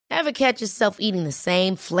Ever catch yourself eating the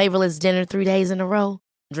same flavorless dinner 3 days in a row?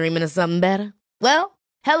 Dreaming of something better? Well,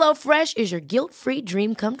 HelloFresh is your guilt-free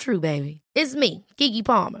dream come true, baby. It's me, Keke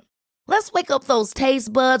Palmer. Let's wake up those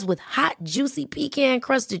taste buds with hot, juicy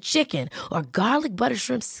pecan-crusted chicken or garlic butter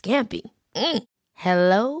shrimp scampi.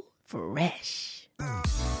 Hello Fresh.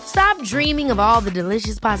 Stop dreaming of all the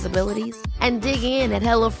delicious possibilities and dig in at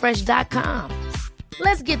HelloFresh.com.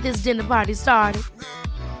 Let's get this dinner party started.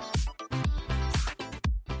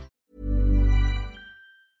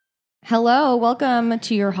 Hello, welcome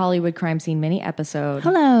to your Hollywood crime scene mini episode.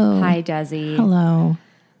 Hello. Hi, Desi. Hello.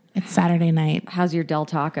 It's Saturday night. How's your Del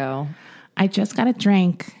Taco? I just got a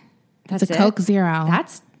drink. That's it's a Coke Zero.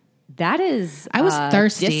 That is. I was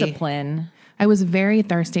thirsty. Discipline. I was very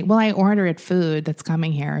thirsty. Well, I ordered food that's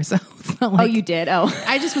coming here, so it's not like, oh, you did? Oh,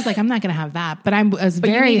 I just was like, I'm not going to have that. But I was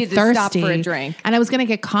very you needed thirsty. to stop for a drink, and I was going to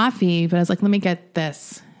get coffee, but I was like, let me get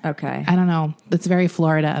this. Okay. I don't know. It's very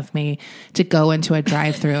Florida of me to go into a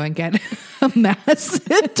drive-thru and get a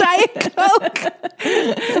massive Diet Coke.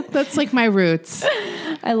 That's like my roots.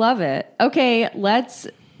 I love it. Okay, let's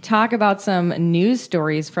talk about some news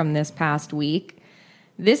stories from this past week.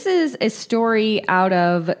 This is a story out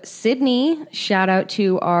of Sydney. Shout out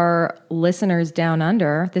to our listeners down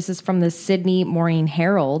under. This is from the Sydney Morning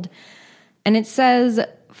Herald. And it says,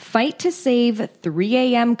 fight to save 3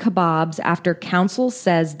 a.m. kebabs after council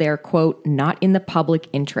says they're, quote, not in the public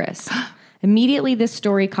interest. Immediately, this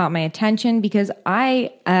story caught my attention because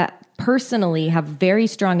I personally have very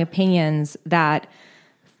strong opinions that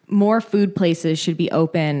more food places should be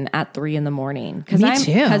open at 3 a.m. Me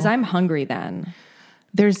too. Because I'm hungry then.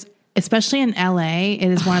 Especially in LA, it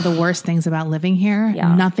is one of the worst things about living here.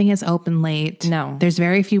 Yeah. Nothing is open late. No. There's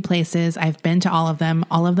very few places. I've been to all of them.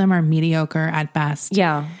 All of them are mediocre at best.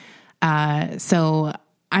 Yeah. So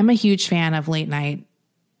I'm a huge fan of late night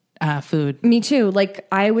food. Me too. Like,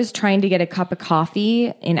 I was trying to get a cup of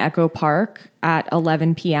coffee in Echo Park at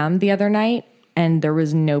 11 p.m. the other night, and there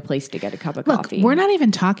was no place to get a cup of coffee. We're not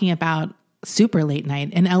even talking about super late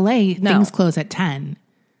night. In LA, things close at 10.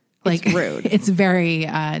 Like, it's rude. It's very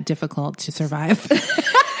difficult to survive.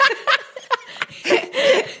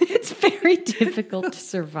 It's very difficult to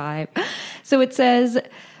survive. So it says,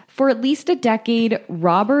 for at least a decade,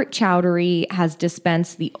 Robert Chowdhury has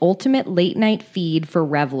dispensed the ultimate late night feed for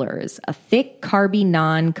revelers, a thick, carby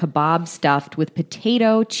naan kebab stuffed with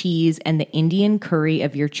potato, cheese, and the Indian curry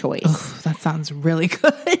of your choice. Oh, that sounds really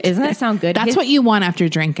good. Doesn't that sound good? That's what you want after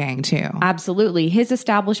drinking, too. Absolutely. His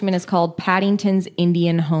establishment is called Paddington's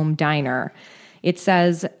Indian Home Diner. It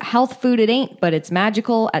says, health food it ain't, but it's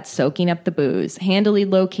magical at soaking up the booze. Handily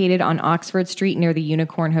located on Oxford Street near the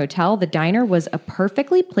Unicorn Hotel, the diner was a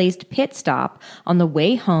perfectly placed pit stop on the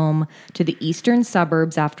way home to the eastern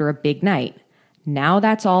suburbs after a big night. Now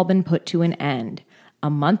that's all been put to an end. A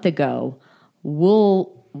month ago,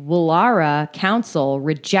 Woollahra Council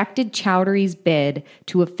rejected Chowdhury's bid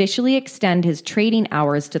to officially extend his trading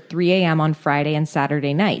hours to 3 a.m. on Friday and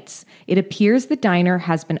Saturday nights. It appears the diner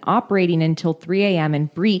has been operating until 3 a.m. in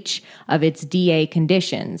breach of its DA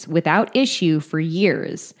conditions, without issue for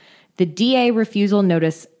years. The DA refusal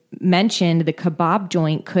notice mentioned the kebab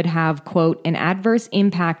joint could have, quote, an adverse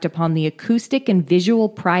impact upon the acoustic and visual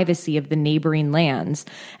privacy of the neighboring lands,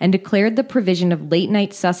 and declared the provision of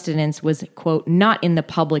late-night sustenance was, quote, not in the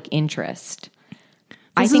public interest.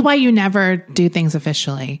 This is why you never do things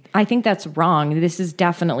officially. I think that's wrong. This is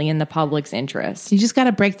definitely in the public's interest. You just got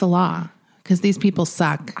to break the law because these people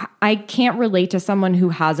suck. I can't relate to someone who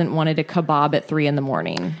hasn't wanted a kebab at 3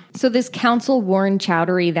 a.m. So this council warned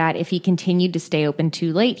Chowdhury that if he continued to stay open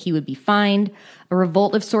too late, he would be fined. A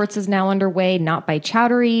revolt of sorts is now underway, not by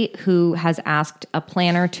Chowdhury, who has asked a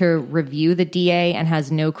planner to review the DA and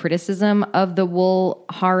has no criticism of the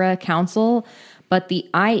Woollahra Council, but by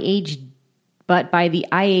the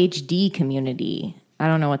IHD community. I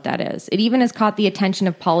don't know what that is. It even has caught the attention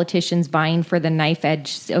of politicians vying for the knife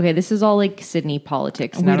edge. Okay, this is all like Sydney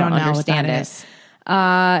politics. And We I don't don't know what understand that is.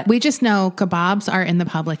 We just know kebabs are in the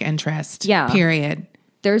public interest. Yeah. Period.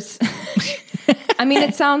 There's, I mean,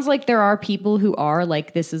 it sounds like there are people who are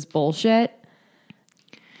like, this is bullshit.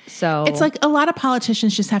 So it's like a lot of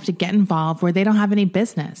politicians just have to get involved where they don't have any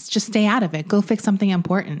business. Just stay out of it. Go fix something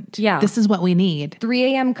important. Yeah. This is what we need.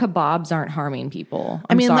 3 a.m. kebabs aren't harming people.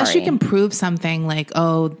 Unless you can prove something like,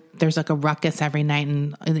 oh, there's like a ruckus every night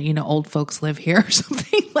and, you know, old folks live here or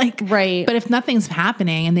something like. Right. But if nothing's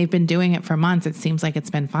happening and they've been doing it for months, it seems like it's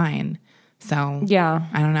been fine. So yeah,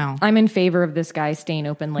 I don't know. I'm in favor of this guy staying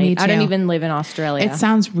open late. Me too. I don't even live in Australia. It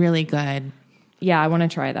sounds really good. Yeah, I want to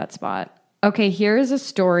try that spot. Okay, here's a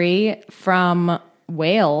story from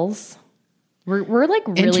Wales. We're like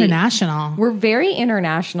really international. We're very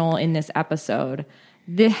international in this episode.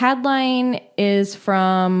 The headline is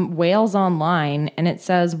from Wales Online, and it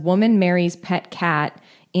says, "Woman marries pet cat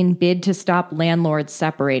in bid to stop landlords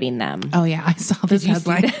separating them." Oh yeah, I saw this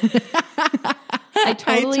headline. I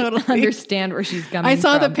totally understand where she's coming from. I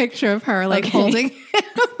saw the picture of her like holding.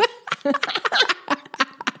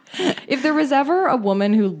 If there was ever a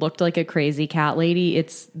woman who looked like a crazy cat lady,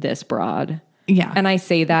 it's this broad. Yeah. And I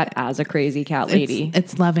say that as a crazy cat lady.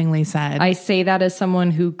 It's lovingly said. I say that as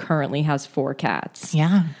someone who currently has 4 cats.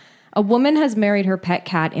 Yeah. A woman has married her pet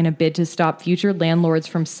cat in a bid to stop future landlords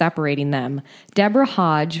from separating them. Deborah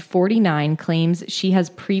Hodge, 49, claims she has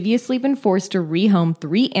previously been forced to rehome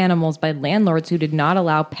 3 animals by landlords who did not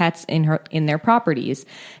allow pets in their properties.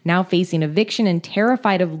 Now facing eviction and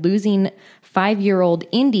terrified of losing 5-year-old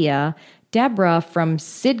India, Deborah from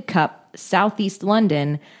Sidcup, southeast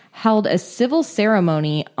London, held a civil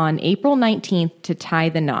ceremony on April 19th to tie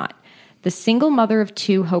the knot. The single mother of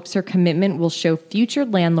 2 hopes her commitment will show future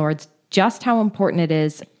landlords just how important it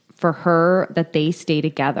is for her that they stay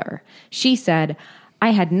together. She said, "I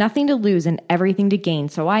had nothing to lose and everything to gain,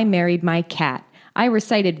 so I married my cat. I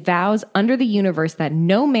recited vows under the universe that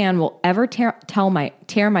no man will ever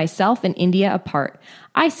tear myself and India apart.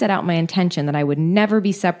 I set out my intention that I would never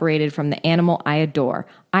be separated from the animal I adore.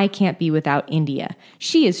 I can't be without India.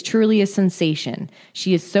 She is truly a sensation.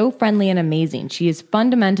 She is so friendly and amazing. She is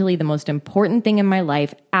fundamentally the most important thing in my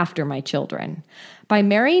life after my children. By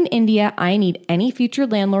marrying India, I need any future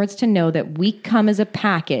landlords to know that we come as a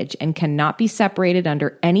package and cannot be separated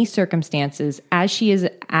under any circumstances, as she is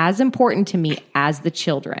as important to me as the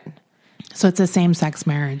children." So it's a same-sex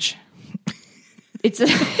marriage. It's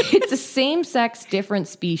a same-sex, different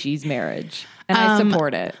species marriage, and I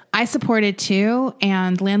support it. I support it too,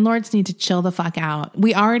 and landlords need to chill the fuck out.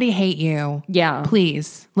 We already hate you. Yeah.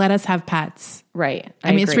 Please, let us have pets. Right.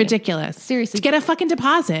 I mean, it's agree. ridiculous. Seriously. To get a fucking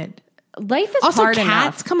deposit. Life is Also, hard cats,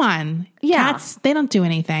 enough. come on. Yeah. Cats, they don't do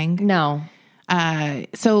anything. No.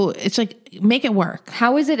 So it's like, make it work.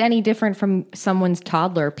 How is it any different from someone's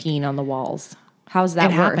toddler peeing on the walls? How's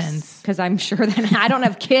that It worse? happens. Because I'm sure that I don't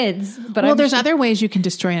have kids, but Well, I'm there's sure, other ways you can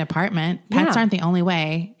destroy an apartment. Pets Yeah. aren't the only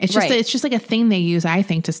way. It's just Right. it's just like a thing they use, I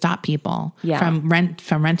think, to stop people Yeah. from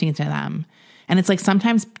renting to them. And it's like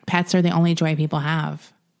sometimes pets are the only joy people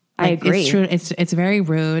have. I Like, agree. It's true. It's very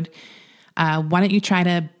rude. Why don't you try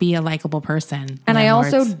to be a likable person? And I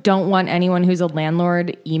also landlords? don't want anyone who's a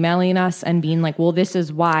landlord emailing us and being like, "Well, this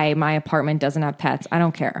is why my apartment doesn't have pets." I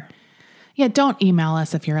don't care. Yeah, don't email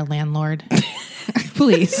us if you're a landlord.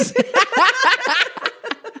 Please.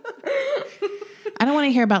 I don't want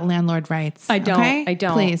to hear about landlord rights. I don't. Okay? I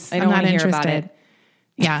don't. Please. I don't I'm not wanna hear interested. about it.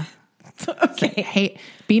 Yeah. Okay. Hey,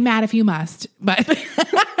 be mad if you must, but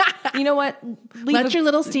You know what? let your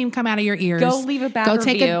little steam come out of your ears. Go leave a bad go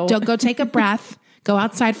take review. go take a breath. Go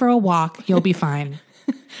outside for a walk. You'll be fine.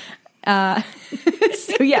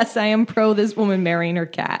 So yes, I am pro this woman marrying her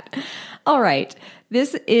cat. All right.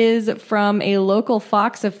 This is from a local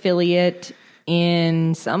Fox affiliate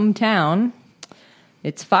in some town.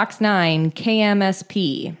 It's Fox 9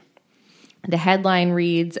 KMSP. The headline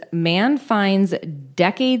reads, "Man finds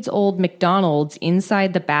decades-old McDonald's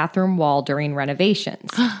inside the bathroom wall during renovations."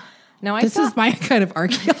 Now, This is my kind of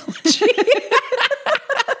archaeology.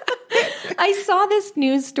 I saw this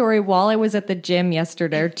news story while I was at the gym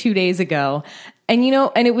yesterday or 2 days ago. And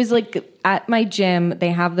and it was like at my gym, they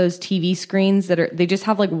have those TV screens they just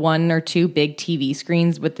have like 1 or 2 big TV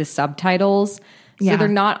screens with the subtitles. So Yeah. they're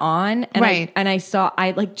not on. And Right.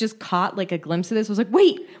 I like just caught like a glimpse of this. I was like,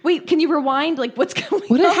 wait, can you rewind? Like what's going on?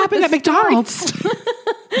 What had with happened this at story? McDonald's?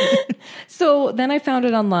 So then I found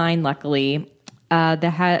it online, luckily.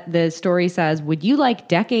 The story says, "Would you like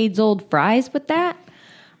decades old fries with that?"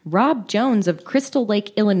 Rob Jones of Crystal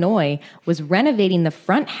Lake, Illinois, was renovating the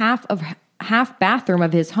front half bathroom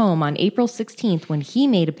of his home on April 16th when he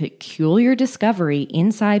made a peculiar discovery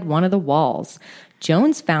inside one of the walls.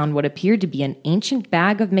 Jones found what appeared to be an ancient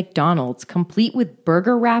bag of McDonald's, complete with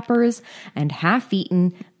burger wrappers and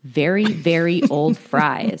half-eaten, very, very old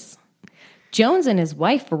fries. Jones and his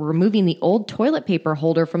wife were removing the old toilet paper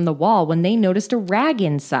holder from the wall when they noticed a rag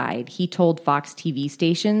inside, he told Fox TV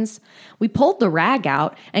stations. "We pulled the rag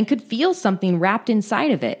out and could feel something wrapped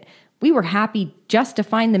inside of it. We were happy just to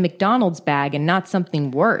find the McDonald's bag and not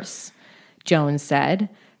something worse," Jones said.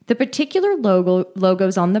 The particular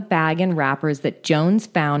logos on the bag and wrappers that Jones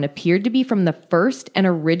found appeared to be from the first and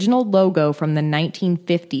original logo from the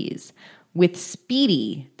 1950s. With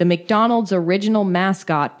Speedy, the McDonald's original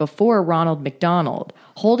mascot before Ronald McDonald,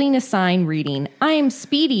 holding a sign reading, "I am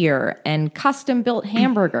Speedier," and custom-built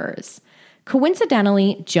hamburgers.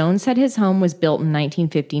 Coincidentally, Jones said his home was built in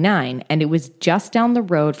 1959, and it was just down the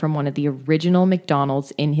road from one of the original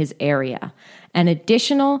McDonald's in his area. An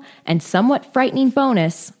additional and somewhat frightening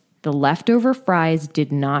bonus, the leftover fries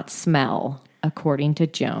did not smell, according to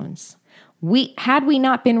Jones. Had we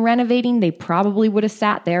not been renovating, they probably would have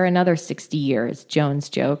sat there another 60 years, Jones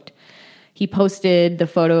joked. He posted the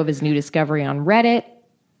photo of his new discovery on Reddit,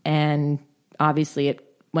 and obviously it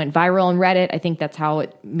went viral on Reddit. I think that's how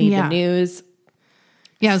it made the news.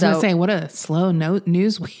 Yeah, I was going to say, what a slow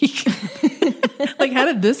news week. Like, how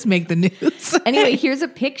did this make the news? Anyway, here's a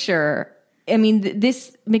picture. I mean,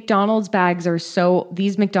 these McDonald's bags are so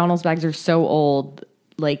old.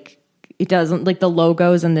 Like, it doesn't, like the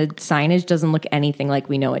logos and the signage doesn't look anything like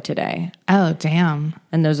we know it today. Oh, damn.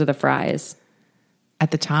 And those are the fries.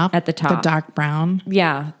 At the top? At the top. The dark brown?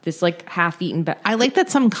 Yeah, this like half-eaten bag. I like that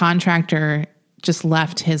some contractor just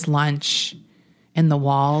left his lunch in the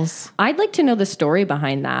walls. I'd like to know the story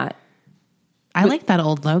behind that. I like that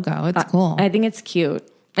old logo. It's cool. I think it's cute.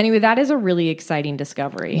 Anyway, that is a really exciting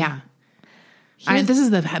discovery. Yeah. This is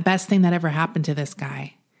the best thing that ever happened to this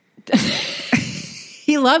guy.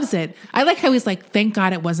 He loves it. I like how he's like, thank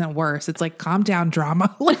God it wasn't worse. It's like calm down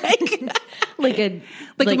drama. like it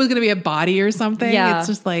was going to be a body or something. Yeah. It's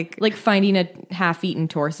just like finding a half-eaten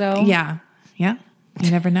torso. Yeah. Yeah. You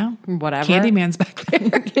never know. Whatever. Candyman's back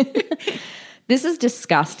there. This is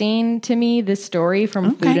disgusting to me, this story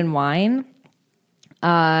from Food and Wine.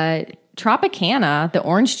 Tropicana, the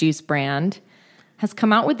orange juice brand, has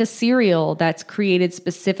come out with a cereal that's created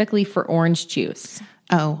specifically for orange juice.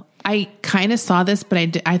 Oh, I kind of saw this,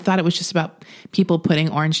 but I thought it was just about people putting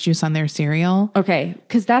orange juice on their cereal. Okay,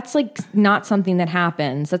 because that's like not something that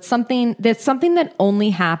happens. That's something that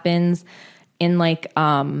only happens in like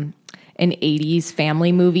an 80s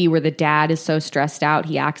family movie where the dad is so stressed out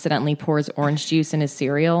he accidentally pours orange juice in his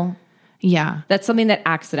cereal. Yeah. That's something that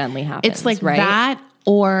accidentally happens. It's like right? that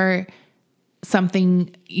or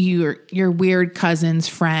something your weird cousin's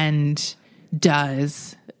friend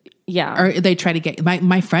does. Yeah. Or they try to get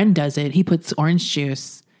my friend does it. He puts orange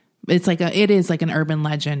juice. It is like an urban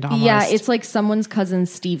legend almost. Yeah, it's like someone's cousin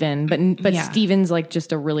Steven, but Steven's like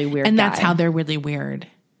just a really weird and guy. that's how they're really weird.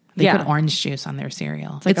 They put orange juice on their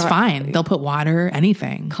cereal. It's fine. They'll put water,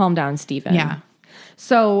 anything. Calm down, Steven. Yeah.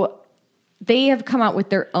 So they have come out with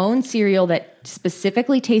their own cereal that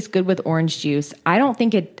specifically tastes good with orange juice.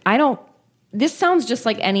 This sounds just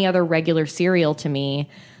like any other regular cereal to me.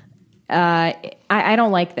 I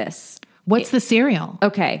don't like this. What's the cereal?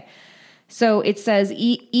 Okay. So it says,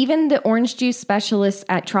 even the orange juice specialists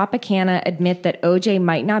at Tropicana admit that OJ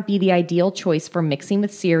might not be the ideal choice for mixing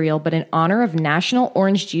with cereal, but in honor of National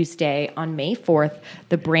Orange Juice Day on May 4th,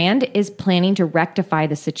 the brand is planning to rectify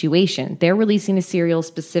the situation. They're releasing a cereal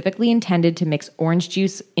specifically intended to mix orange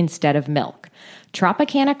juice instead of milk.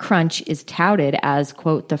 Tropicana Crunch is touted as,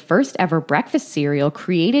 quote, the first ever breakfast cereal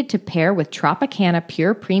created to pair with Tropicana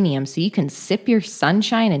Pure Premium so you can sip your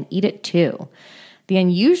sunshine and eat it too. The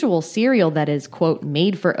unusual cereal that is, quote,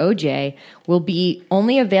 made for OJ will be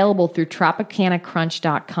only available through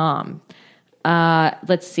TropicanaCrunch.com.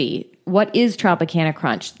 Let's see. What is Tropicana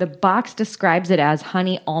Crunch? The box describes it as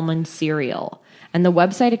honey almond cereal, and the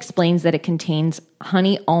website explains that it contains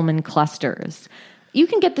honey almond clusters. You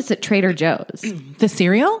can get this at Trader Joe's. The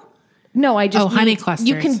cereal? No, honey clusters.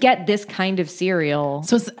 You can get this kind of cereal.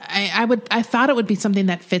 So I thought it would be something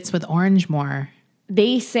that fits with orange more.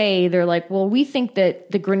 They say, they're like, well, we think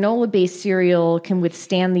that the granola-based cereal can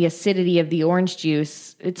withstand the acidity of the orange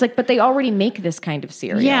juice. It's like, but they already make this kind of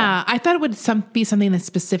cereal. Yeah, I thought it would be something that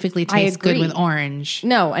specifically tastes good with orange.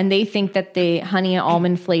 No, and they think that the honey and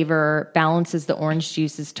almond flavor balances the orange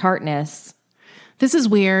juice's tartness. This is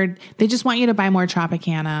weird. They just want you to buy more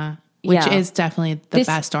Tropicana, which is definitely the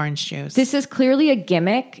best orange juice. This is clearly a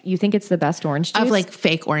gimmick. You think it's the best orange juice? Of like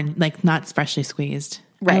fake orange, like not freshly squeezed.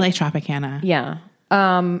 Right. I like Tropicana. Yeah.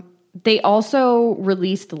 They also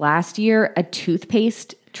released last year a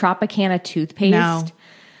toothpaste, Tropicana toothpaste. No.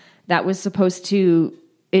 That was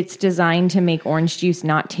it's designed to make orange juice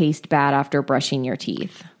not taste bad after brushing your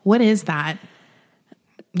teeth. What is that?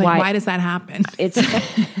 Like, why does that happen?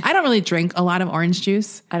 I don't really drink a lot of orange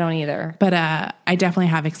juice. I don't either. But I definitely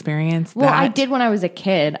have experienced that. Well, I did when I was a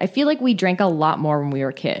kid. I feel like we drank a lot more when we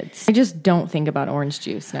were kids. I just don't think about orange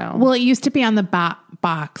juice now. Well, it used to be on the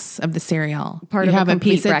box of the cereal. You have a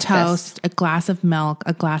piece breakfast. Of toast, a glass of milk,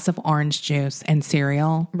 a glass of orange juice, and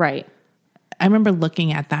cereal. Right. I remember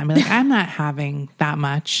looking at that and be like, I'm not having that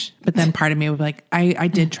much. But then part of me would be like, I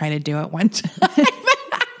did try to do it one time.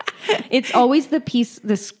 It's always the piece,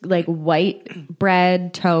 this like white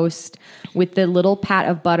bread toast with the little pat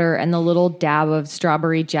of butter and the little dab of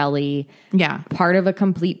strawberry jelly. Yeah. Part of a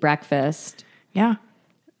complete breakfast. Yeah.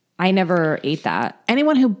 I never ate that.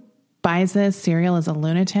 Anyone who buys this cereal is a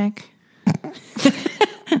lunatic.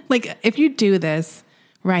 Like, if you do this,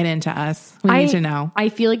 write into us. We need to know. I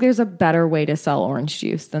feel like there's a better way to sell orange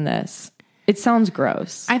juice than this. It sounds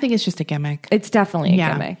gross. I think it's just a gimmick. It's definitely a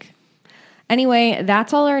gimmick. Anyway,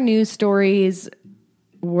 that's all our news stories.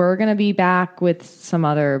 We're going to be back with some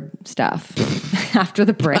other stuff after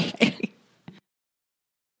the break. Bye.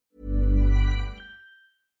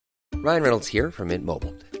 Ryan Reynolds here from Mint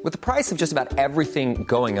Mobile. With the price of just about everything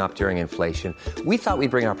going up during inflation, we thought we'd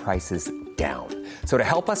bring our prices down. So to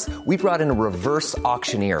help us, we brought in a reverse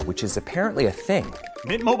auctioneer, which is apparently a thing.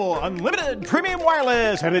 Mint Mobile Unlimited Premium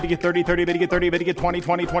Wireless. How to get 30, 30, bit to get 30, bit to get 20,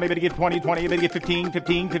 20, 20, bit to get 20, 20, bit to get 15,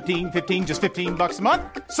 15, 15, 15, just $15 a month?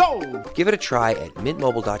 Sold! Give it a try at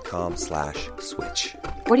mintmobile.com/switch.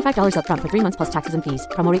 $45 up front for 3 months plus taxes and fees.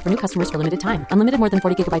 Promo rate for new customers for limited time. Unlimited more than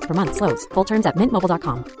 40 gigabytes per month. Slows full terms at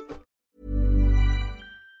mintmobile.com.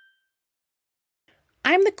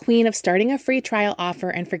 I'm the queen of starting a free trial offer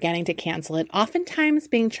and forgetting to cancel it, oftentimes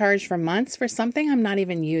being charged for months for something I'm not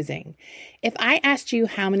even using. If I asked you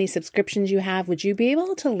how many subscriptions you have, would you be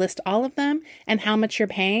able to list all of them and how much you're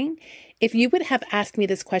paying? If you would have asked me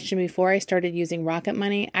this question before I started using Rocket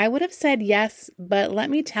Money, I would have said yes, but let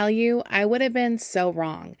me tell you, I would have been so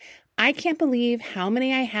wrong. I can't believe how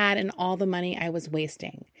many I had and all the money I was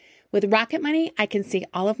wasting. With Rocket Money, I can see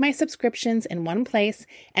all of my subscriptions in one place,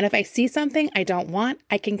 and if I see something I don't want,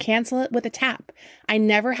 I can cancel it with a tap. I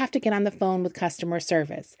never have to get on the phone with customer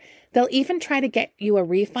service. They'll even try to get you a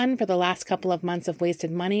refund for the last couple of months of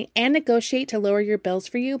wasted money and negotiate to lower your bills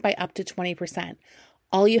for you by up to 20%.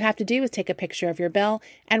 All you have to do is take a picture of your bill,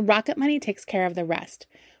 and Rocket Money takes care of the rest.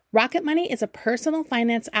 Rocket Money is a personal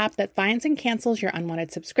finance app that finds and cancels your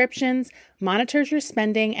unwanted subscriptions, monitors your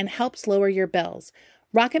spending, and helps lower your bills.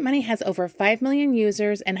 Rocket Money has over 5 million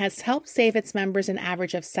users and has helped save its members an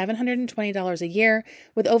average of $720 a year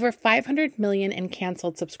with over 500 million in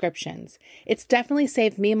canceled subscriptions. It's definitely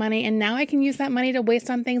saved me money, and now I can use that money to waste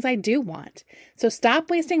on things I do want. So stop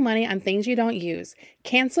wasting money on things you don't use.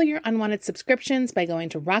 Cancel your unwanted subscriptions by going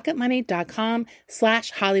to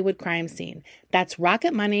rocketmoney.com/Hollywood Crime Scene. That's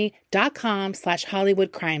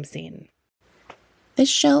rocketmoney.com/Hollywood Crime Scene. This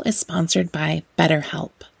show is sponsored by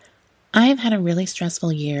BetterHelp. I've had a really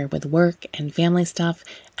stressful year with work and family stuff,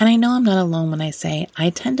 and I know I'm not alone when I say I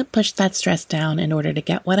tend to push that stress down in order to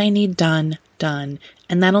get what I need done, and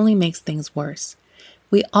that only makes things worse.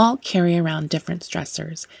 We all carry around different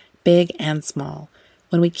stressors, big and small.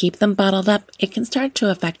 When we keep them bottled up, it can start to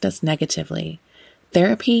affect us negatively.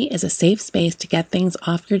 Therapy is a safe space to get things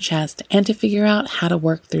off your chest and to figure out how to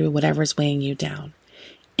work through whatever's weighing you down.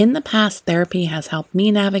 In the past, therapy has helped me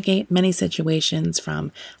navigate many situations,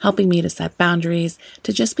 from helping me to set boundaries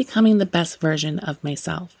to just becoming the best version of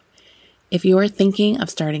myself. If you are thinking of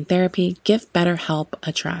starting therapy, give BetterHelp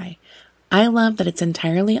a try. I love that it's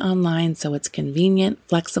entirely online, so it's convenient,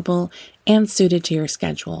 flexible, and suited to your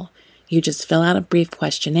schedule. You just fill out a brief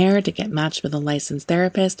questionnaire to get matched with a licensed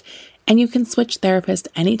therapist, and you can switch therapists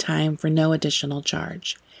anytime for no additional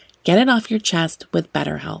charge. Get it off your chest with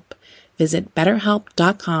BetterHelp. Visit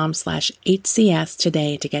betterhelp.com/HCS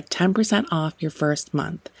today to get 10% off your first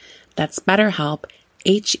month. That's BetterHelp,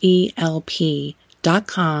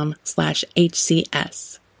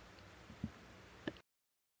 HELP.com/HCS.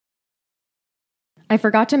 I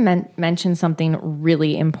forgot to mention something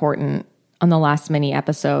really important on the last mini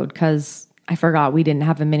episode, because I forgot we didn't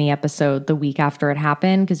have a mini episode the week after it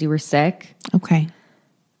happened because you were sick. Okay.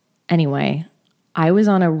 Anyway, I was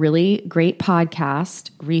on a really great podcast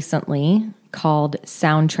recently called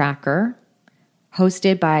Soundtracker,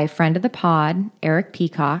 hosted by a friend of the pod, Eric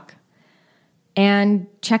Peacock. And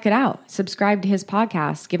check it out. Subscribe to his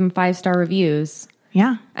podcast. Give him 5-star reviews.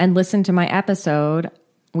 Yeah. And listen to my episode.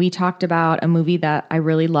 We talked about a movie that I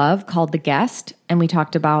really love called The Guest, and we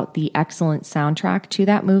talked about the excellent soundtrack to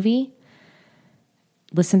that movie.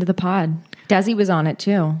 Listen to the pod. Desi was on it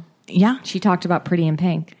too. Yeah. She talked about Pretty in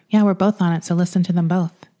Pink. Yeah, we're both on it, so listen to them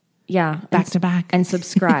both. Yeah. Back to back. And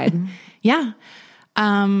subscribe. Yeah.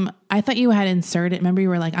 I thought you had inserted. Remember, you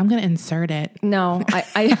were like, I'm going to insert it. No,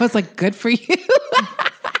 I was like, good for you.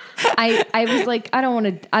 I was like, I don't want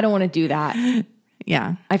to do that.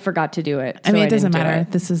 Yeah. I forgot to do it. I mean, it doesn't matter.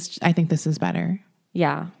 It. I think this is better.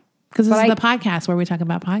 Yeah. Because this is the podcast where we talk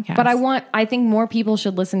about podcasts. But I think more people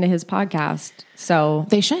should listen to his podcast. So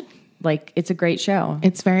they should. Like, it's a great show.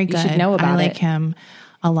 It's very good. You should know about it. I like him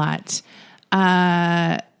a lot.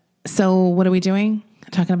 So what are we doing?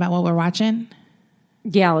 Talking about what we're watching?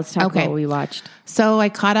 Yeah, let's talk Okay. about what we watched. So I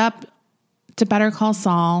caught up to Better Call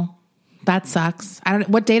Saul. That sucks.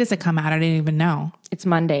 What day does it come out? I didn't even know. It's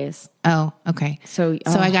Mondays. Oh, okay. So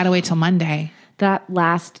I got to wait till Monday. That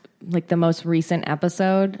last, like the most recent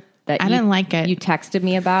episode that I didn't like it. You texted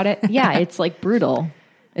me about it. Yeah, it's like brutal.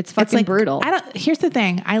 It's fucking brutal. Here's the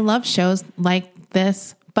thing. I love shows like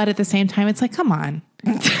this, but at the same time, it's like, come on,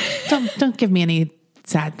 don't give me any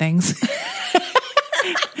sad things.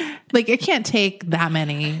 Like, I can't take that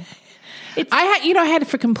many. I had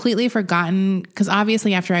completely forgotten, because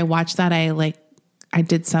obviously after I watched that, I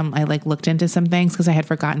looked into some things because I had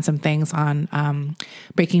forgotten some things on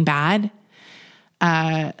Breaking Bad.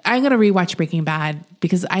 I'm going to rewatch Breaking Bad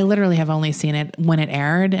because I literally have only seen it when it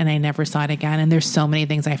aired and I never saw it again. And there's so many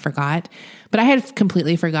things I forgot, but I had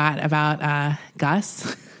completely forgot about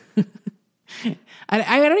Gus.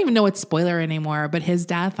 I don't even know what's spoiler anymore, but his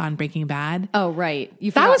death on Breaking Bad. Oh, right.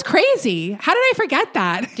 That was crazy. How did I forget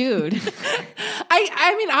that? Dude.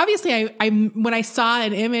 I mean, obviously I when I saw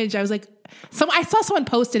an image, I was like, I saw someone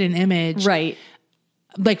posted an image. Right.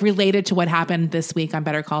 Like related to what happened this week on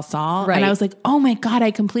Better Call Saul. Right. And I was like, oh my God,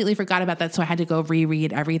 I completely forgot about that. So I had to go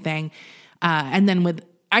reread everything. And then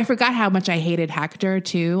I forgot how much I hated Hector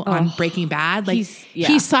too on Breaking Bad. Like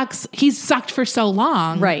he sucks. He's sucked for so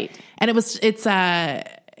long. Right. And so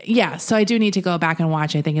I do need to go back and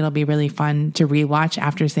watch. I think it'll be really fun to rewatch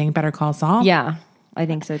after seeing Better Call Saul. Yeah, I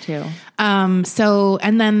think so too. And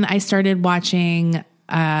then I started watching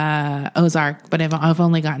Ozark, but I've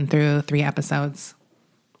only gotten through 3 episodes.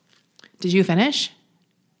 Did you finish?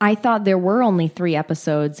 I thought there were only 3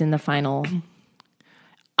 episodes in the final.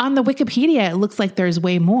 On the Wikipedia, it looks like there's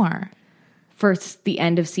way more. For the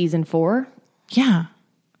end of season 4? Yeah.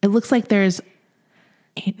 It looks like there's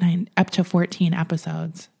 8, 9, up to 14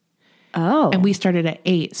 episodes. Oh. And we started at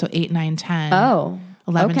 8, so 8, 9, 10. Oh.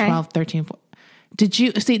 11, okay. 12, 13, 14. Did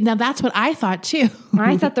you see? Now that's what I thought too.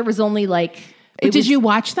 I thought there was only Did you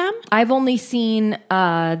watch them? I've only seen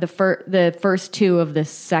the first 2 of the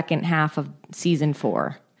second half of season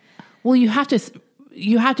 4. Well, you have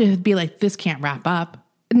to be like, this can't wrap up.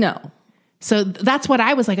 No. So that's what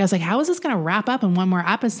I was like. I was like, how is this going to wrap up in one more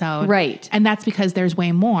episode? Right. And that's because there's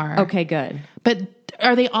way more. Okay, good. But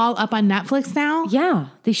are they all up on Netflix now? Yeah,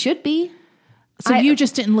 they should be. So you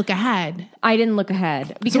just didn't look ahead. I didn't look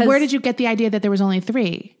ahead. So where did you get the idea that there was only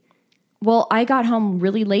 3? Well, I got home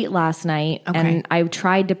really late last night and I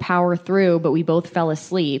tried to power through, but we both fell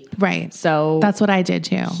asleep. Right. So that's what I did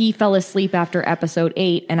too. He fell asleep after episode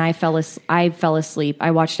 8 and I fell asleep. I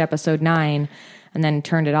watched episode 9 and then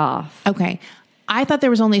turned it off. Okay. I thought there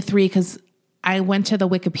was only 3 because I went to the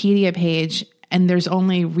Wikipedia page and there's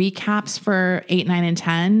only recaps for 8, 9, and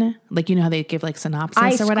 10. Like, you know how they give like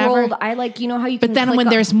synopsis or whatever? You know how you can But then when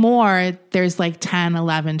there's more, there's like 10,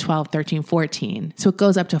 11, 12, 13, 14. So it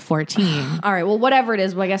goes up to 14. All right. Well, whatever it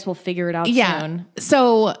is, I guess we'll figure it out soon.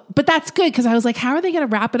 So, but that's good because I was like, how are they going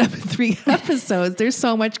to wrap it up in 3 episodes? There's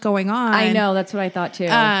so much going on. I know. That's what I thought too.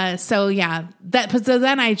 So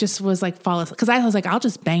then I just was like, because I was like, I'll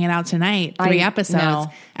just bang it out tonight, 3 episodes. No.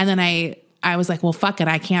 And then I was like, well, fuck it.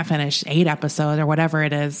 I can't finish 8 episodes or whatever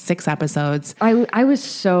it is, 6 episodes. I was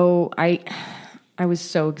so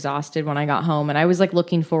exhausted when I got home and I was like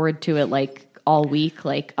looking forward to it like all week.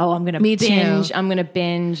 Like, oh, I'm going to binge. Too. I'm going to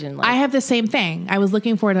binge. And I have the same thing. I was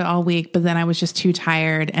looking forward to it all week, but then I was just too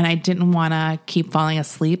tired and I didn't want to keep falling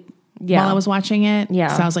asleep while I was watching it. Yeah.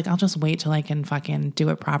 So I was like, I'll just wait till I can fucking do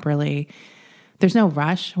it properly. There's no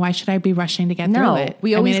rush. Why should I be rushing to get through it?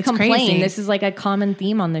 We always complain. Crazy. This is like a common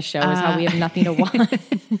theme on this show is how we have nothing to watch.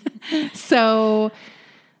 So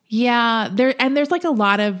yeah, there's like a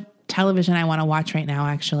lot of television I want to watch right now,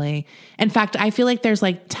 actually. In fact, I feel like there's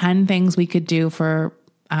like 10 things we could do for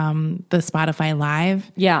the Spotify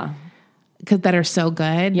Live. Yeah. That are so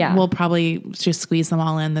good. Yeah. We'll probably just squeeze them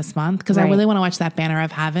all in this month because I really want to watch that Banner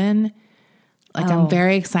of Heaven. Like I'm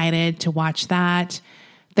very excited to watch that.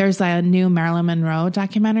 There's a new Marilyn Monroe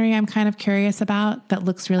documentary I'm kind of curious about that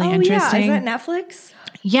looks really interesting. Yeah. Is that Netflix?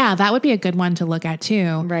 Yeah, that would be a good one to look at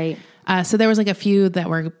too. Right. So there was like a few that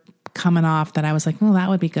were coming off that I was like, oh, that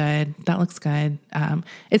would be good. That looks good.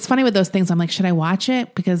 It's funny with those things. I'm like, should I watch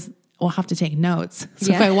it? Because we'll have to take notes.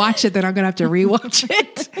 So if I watch it, then I'm going to have to rewatch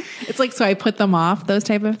it. It's like, so I put them off, those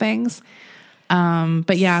type of things.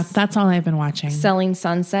 But yeah, that's all I've been watching. Selling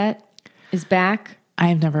Sunset is back.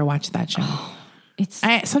 I've never watched that show.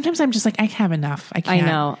 Sometimes I'm just like, I have enough. I can't. I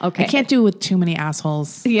know. Okay. I can't do it with too many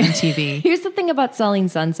assholes on TV. Here's the thing about Selling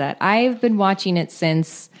Sunset. I've been watching it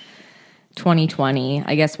since 2020,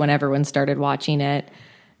 I guess when everyone started watching it.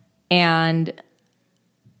 And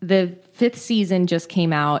the 5th season just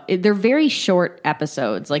came out. They're very short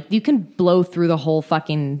episodes. Like you can blow through the whole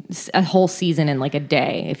a whole season in like a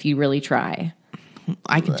day if you really try.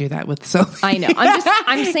 I can do that with so. I know.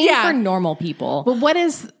 I'm saying for normal people. But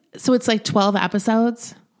so it's like 12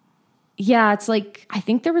 episodes? Yeah, it's like, I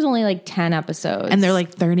think there was only like 10 episodes. And they're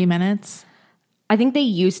like 30 minutes? I think they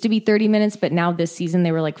used to be 30 minutes, but now this season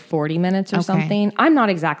they were like 40 minutes or something. I'm not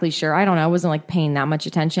exactly sure. I don't know. I wasn't like paying that much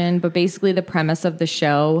attention. But basically the premise of the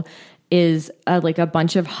show is like a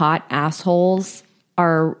bunch of hot assholes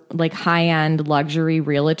are like high-end luxury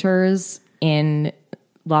realtors in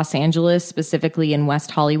Los Angeles, specifically in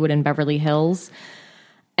West Hollywood and Beverly Hills.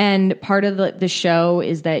 And part of the show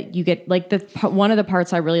is that you get like one of the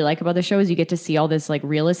parts I really like about the show is you get to see all this like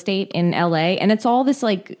real estate in LA. And it's all this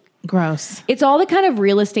like gross. It's all the kind of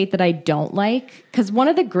real estate that I don't like. Because one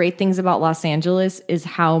of the great things about Los Angeles is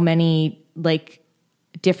how many like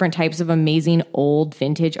different types of amazing old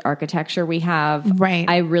vintage architecture we have. Right.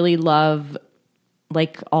 I really love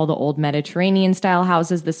like all the old Mediterranean style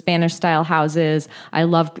houses, the Spanish style houses. I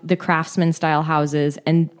love the craftsman style houses.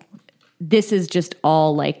 And this is just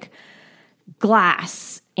all like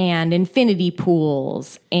glass and infinity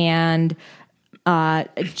pools and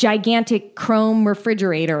gigantic chrome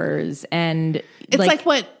refrigerators. And it's like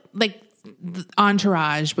what like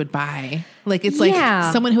Entourage would buy. Like it's like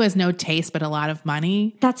someone who has no taste but a lot of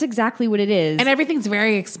money. That's exactly what it is. And everything's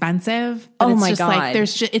very expensive. But it's just like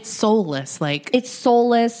it's soulless. Like it's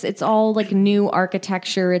soulless. It's all like new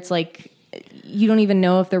architecture. It's like you don't even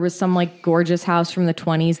know if there was some like gorgeous house from the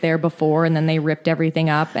 20s there before and then they ripped everything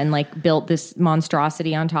up and like built this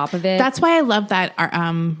monstrosity on top of it. That's why I love that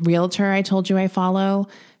realtor I told you I follow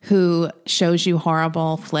who shows you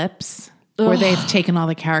horrible flips. Where they've taken all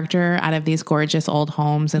the character out of these gorgeous old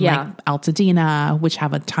homes in like Altadena, which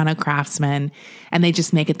have a ton of craftsmen, and they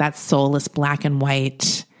just make it that soulless black and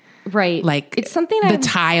white. Right. Like it's something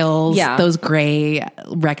tiles, those gray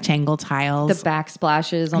rectangle tiles. The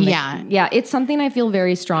backsplashes on the Yeah, it's something I feel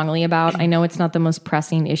very strongly about. I know it's not the most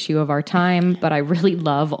pressing issue of our time, but I really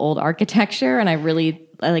love old architecture and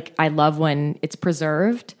I love when it's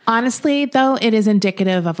preserved. Honestly, though, it is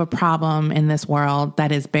indicative of a problem in this world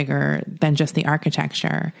that is bigger than just the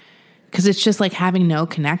architecture. Because it's just like having no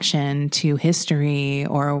connection to history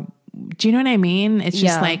or, do you know what I mean? It's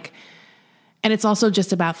just like, and it's also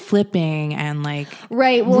just about flipping and like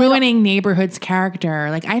ruining neighborhoods'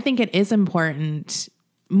 character. Like, I think it is important,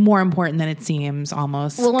 more important than it seems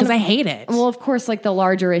almost, because I hate it. Well, of course, like the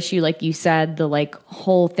larger issue, like you said, the like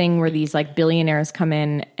whole thing where these like billionaires come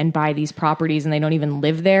in and buy these properties and they don't even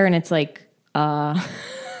live there. And it's like, why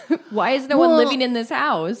is no one living in this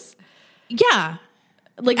house? Yeah.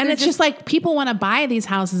 Like, and it's just like people want to buy these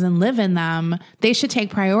houses and live in them. They should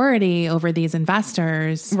take priority over these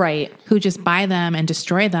investors, right? Who just buy them and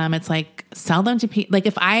destroy them. It's like sell them to people. Like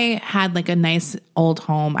if I had like a nice old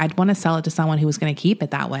home, I'd want to sell it to someone who was going to keep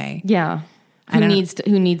it that way. Yeah, who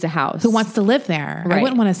needs a house, who wants to live there. Right. I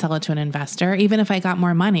wouldn't want to sell it to an investor, even if I got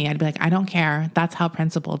more money. I'd be like, I don't care. That's how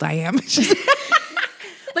principled I am.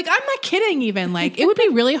 Like, I'm not kidding even. Like, it would be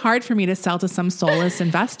really hard for me to sell to some soulless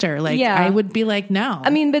investor. Like, I would be like, no. I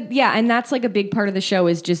mean, but yeah, and that's like a big part of the show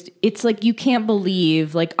is just, it's like you can't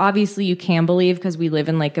believe, like, obviously you can believe because we live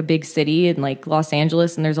in like a big city in like Los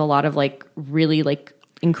Angeles and there's a lot of like really like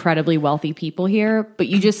incredibly wealthy people here, but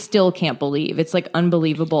you just still can't believe. It's like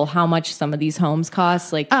unbelievable how much some of these homes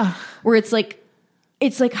cost. Like, where it's like,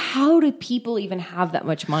 how do people even have that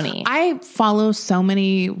much money? I follow so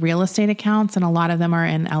many real estate accounts and a lot of them are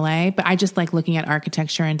in LA, but I just like looking at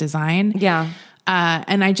architecture and design. Yeah.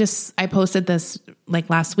 And I posted this like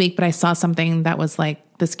last week, but I saw something that was like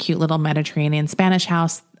this cute little Mediterranean Spanish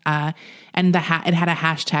house. And it had a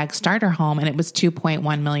hashtag starter home and it was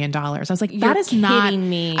 $2.1 million. I was like, that is not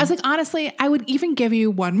me. I was like, honestly, I would even give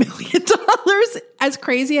you $1 million as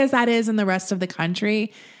crazy as that is in the rest of the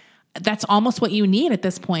country. That's almost what you need at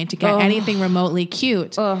this point to get anything remotely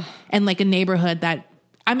cute and like a neighborhood that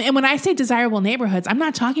and when I say desirable neighborhoods, I'm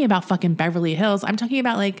not talking about fucking Beverly Hills. I'm talking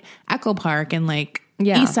about like Echo Park and like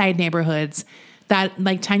East Side neighborhoods that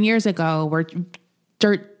like 10 years ago were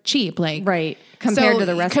dirt cheap, like compared to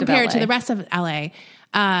the rest of LA.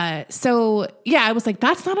 So yeah, I was like,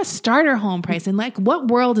 that's not a starter home price. And like, what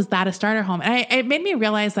world is that a starter home? And it made me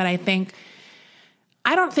realize that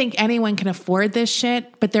I don't think anyone can afford this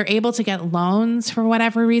shit, but they're able to get loans for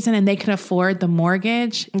whatever reason and they can afford the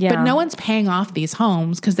mortgage. Yeah. But no one's paying off these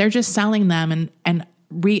homes because they're just selling them and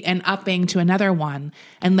upping to another one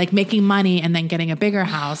and like making money and then getting a bigger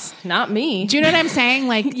house. Not me. Do you know what I'm saying?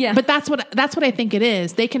 Like, but that's what I think it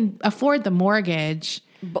is. They can afford the mortgage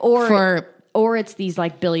for it's these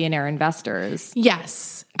like billionaire investors.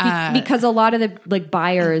 Yes. Because a lot of the like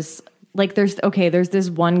buyers, like there's this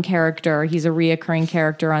one character, he's a reoccurring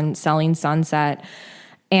character on Selling Sunset.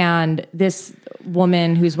 And this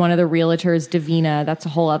woman who's one of the realtors, Davina, that's a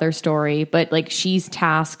whole other story. But like she's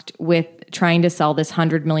tasked with trying to sell this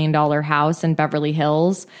 $100 million house in Beverly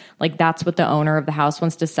Hills. Like that's what the owner of the house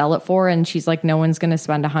wants to sell it for. And she's like, no one's going to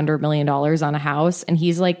spend $100 million on a house. And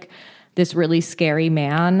he's like this really scary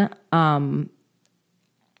man.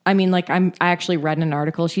 I mean, like I actually read in an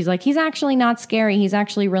article. She's like, he's actually not scary. He's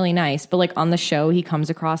actually really nice. But like on the show, he comes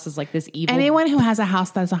across as like this evil. Anyone who has a house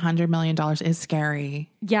that's $100 million is scary.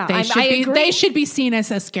 Yeah, I agree. They should be seen as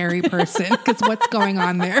a scary person because what's going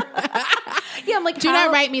on there? Yeah, I'm like, do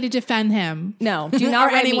not write me to defend him. No, do not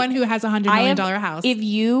or write anyone me. who has a $100 million house.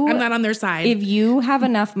 I'm not on their side. If you have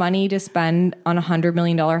enough money to spend on a $100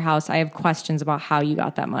 million house, I have questions about how you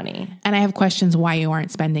got that money. And I have questions why you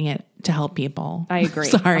aren't spending it to help people. I agree.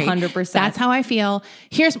 Sorry. 100%. That's how I feel.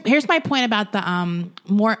 Here's my point about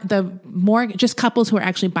the more just couples who are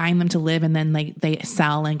actually buying them to live and then like they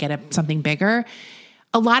sell and get something bigger.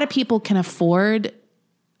 A lot of people can afford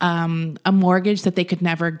a mortgage that they could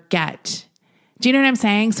never get. Do you know what I'm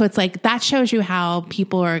saying? So it's like that shows you how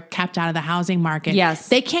people are kept out of the housing market. Yes.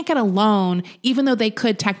 They can't get a loan, even though they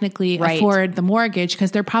could technically afford the mortgage because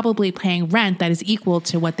they're probably paying rent that is equal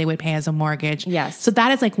to what they would pay as a mortgage. Yes. So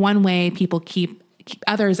that is like one way people keep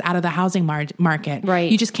others out of the housing market.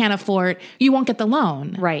 Right. You just can't afford, you won't get the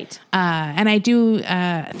loan. Right. And I do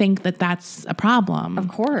think that that's a problem. Of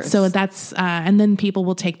course. So that's, and then people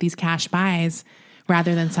will take these cash buys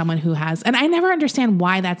rather than someone who has, and I never understand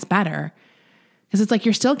why that's better. Because it's like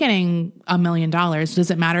you're still getting $1 million.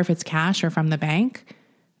 Does it matter if it's cash or from the bank?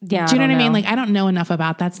 Yeah. Do you know what I mean? Like, I don't know enough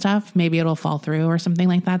about that stuff. Maybe it'll fall through or something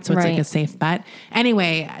like that. So it's like a safe bet.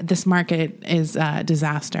 Anyway, this market is a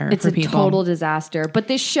disaster it's for people. It's a total disaster. But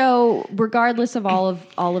this show, regardless of all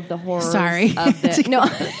of the horrors, sorry, of the, no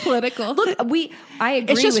political. Look, I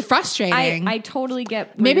agree. It's just frustrating. I totally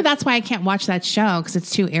get. Maybe that's why I can't watch that show because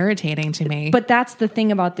it's too irritating to me. But that's the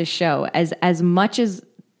thing about this show. As much as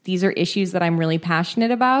these are issues that I'm really passionate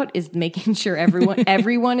about, is making sure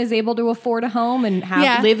everyone is able to afford a home and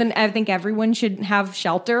live, and I think everyone should have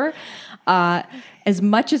shelter. As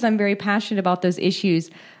much as I'm very passionate about those issues,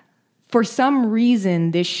 for some reason,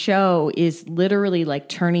 this show is literally like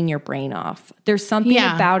turning your brain off. There's something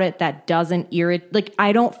about it that doesn't irritate. Like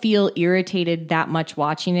I don't feel irritated that much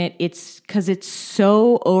watching it. It's because it's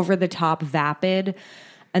so over the top vapid,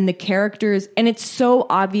 and the characters, and it's so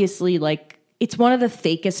obviously like. It's one of the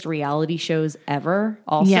fakest reality shows ever.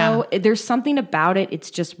 Also, there's something about it.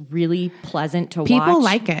 It's just really pleasant to watch. People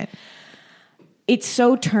like it. It's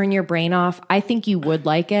so turn your brain off. I think you would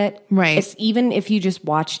like it. Right. It's even if you just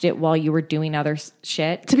watched it while you were doing other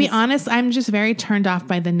shit. To be honest, I'm just very turned off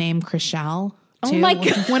by the name Chrishell. Oh my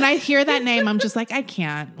God. When I hear that name, I'm just like, I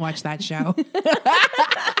can't watch that show.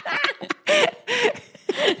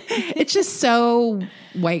 It's just so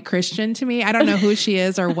white Christian to me. I don't know who she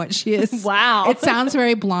is or what she is. Wow. It sounds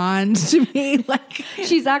very blonde to me. Like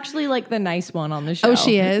she's actually like the nice one on the show. Oh,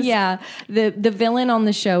 she is? Yeah. The villain on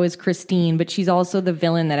the show is Christine, but she's also the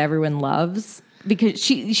villain that everyone loves because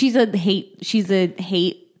she's a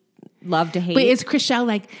hate love to hate. Wait, is Chrishell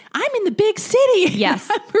like, I'm in the big city? Yes.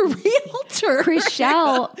 I'm a realtor.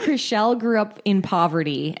 Chrishell grew up in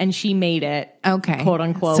poverty and she made it. Okay. Quote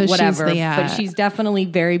unquote, so whatever. But she's definitely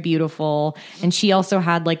very beautiful. And she also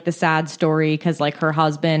had like the sad story because like her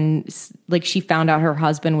husband, like she found out her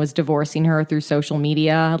husband was divorcing her through social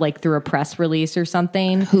media, like through a press release or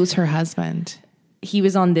something. Who's her husband? He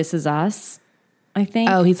was on This Is Us, I think.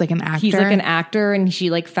 Oh, he's like an actor? He's like an actor, and she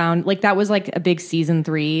like found, like that was like a big season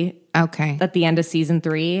 3. Okay. At the end of season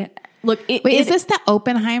 3. Look, is this the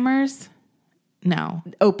Oppenheimers? No.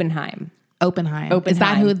 Oppenheim. Is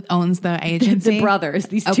that who owns the agency? The brothers,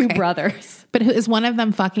 these two brothers. But is one of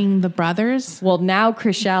them fucking the brothers? Well, now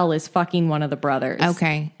Chrishell is fucking one of the brothers.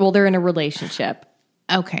 Okay. Well, they're in a relationship.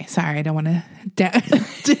 Okay, sorry, I don't want to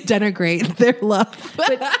denigrate their love.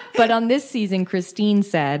 But on this season, Christine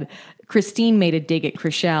made a dig at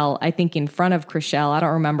Chrishell, I think in front of Chrishell. I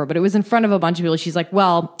don't remember, but it was in front of a bunch of people. She's like,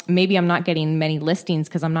 well, maybe I'm not getting many listings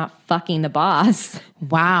because I'm not fucking the boss.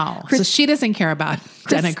 Wow. So she doesn't care about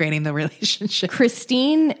denigrating the relationship.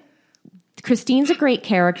 Christine's a great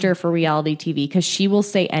character for reality TV because she will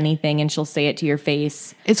say anything and she'll say it to your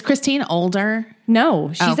face. Is Christine older?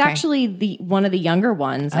 No, she's actually one of the younger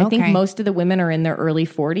ones. I think most of the women are in their early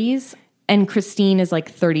 40s, and Christine is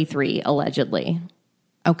like 33, allegedly.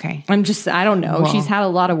 Okay. I don't know. Well, She's had a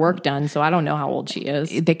lot of work done, so I don't know how old she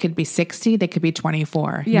is. They could be 60. They could be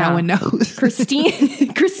 24. Yeah. No one knows.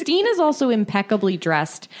 Christine is also impeccably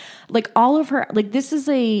dressed. Like all of her, like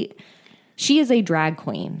she is a drag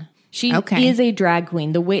queen. She is a drag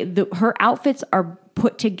queen. The way her outfits are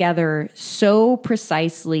put together so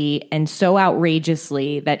precisely and so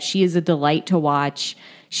outrageously that she is a delight to watch.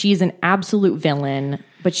 She's an absolute villain,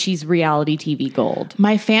 but she's reality TV gold.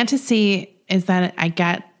 My fantasy is that I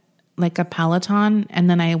get like a Peloton and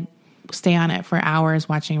then I stay on it for hours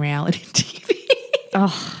watching reality TV.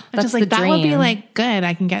 Oh, that's just like the that would be dream. like good.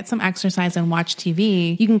 I can get some exercise and watch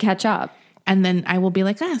TV. You can catch up. And then I will be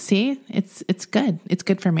like, see, it's good. It's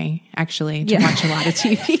good for me, actually, to watch a lot of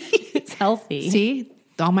TV. It's healthy. See,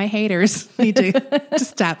 all my haters need to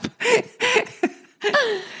step.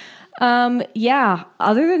 Yeah.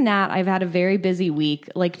 Other than that, I've had a very busy week.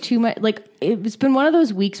 Like too much. Like it's been one of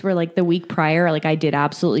those weeks where like the week prior, like I did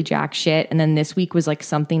absolutely jack shit, and then this week was like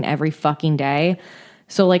something every fucking day.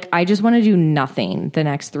 So like I just want to do nothing the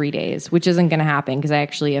next 3 days, which isn't going to happen because I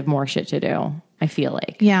actually have more shit to do. I feel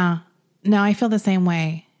like. Yeah. No, I feel the same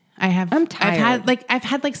way. I'm tired. I've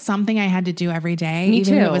had like something I had to do every day, Me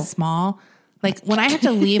even if too. it was small. Like when I have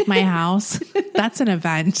to leave my house, that's an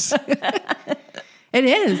event. It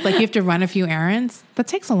is. Like you have to run a few errands. That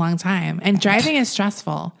takes a long time. And driving is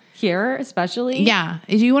stressful. Here, especially. Yeah.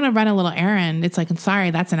 If you want to run a little errand, it's like,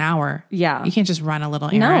 sorry, that's an hour. Yeah. You can't just run a little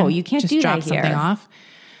errand. No, you can't just do drop that here. something off.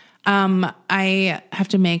 I have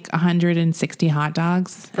to make 160 hot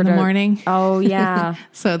dogs in the morning. Oh yeah.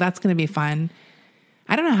 So that's going to be fun.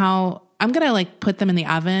 I don't know how I'm going to like put them in the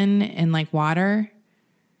oven in like water.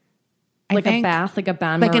 Like think. a bath, like a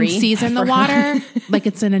bain Like marie. and season the water like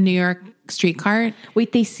it's in a New York street cart.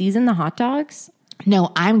 Wait, they season the hot dogs?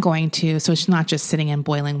 No, I'm going to. So it's not just sitting in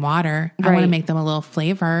boiling water. I want to Right. make them a little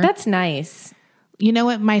flavor. That's nice. You know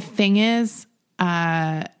what my thing is?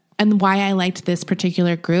 And why I liked this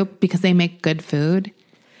particular group, because they make good food.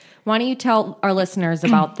 Why don't you tell our listeners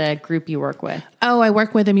about the group you work with? Oh, I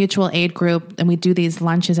work with a mutual aid group, and we do these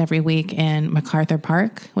lunches every week in MacArthur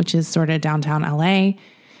Park, which is sort of downtown LA.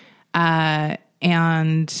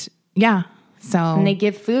 And yeah, so And they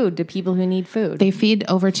give food to people who need food. they feed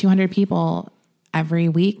over 200 people every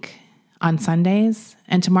week on Sundays.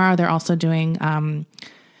 And tomorrow they're also doing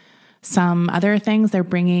some other things. They're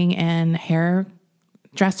bringing in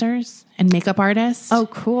hairdressers and makeup artists. Oh,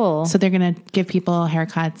 cool. So they're going to give people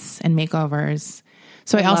haircuts and makeovers.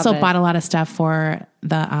 So I love also it. bought a lot of stuff for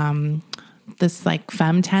the this like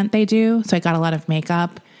femme tent they do. So I got a lot of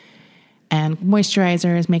makeup and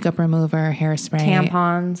moisturizers, makeup remover, hairspray.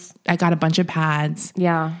 Tampons. I got a bunch of pads.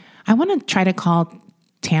 Yeah. I want to try to call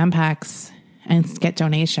Tampax and get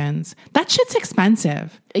donations. That shit's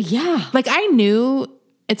expensive. Yeah. Like I knew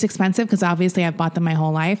it's expensive because obviously I've bought them my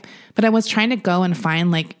whole life, but I was trying to go and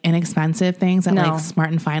find like inexpensive things at No. like Smart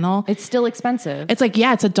and Final. It's still expensive. It's like,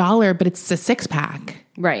 yeah, it's $1, but it's a 6-pack.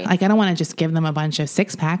 Right. Like I don't want to just give them a bunch of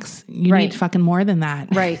 6-packs. You Right. need fucking more than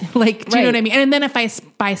that. Right. Like, do you know Right. what I mean? And then if I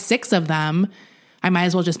buy 6 of them, I might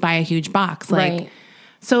as well just buy a huge box. Like, Right.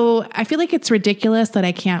 So I feel like it's ridiculous that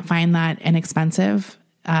I can't find that inexpensive,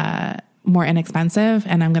 more inexpensive.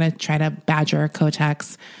 And I'm going to try to badger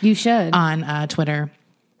Kotex You should. on Twitter.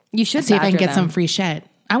 You should See if I can badger get some them. free shit.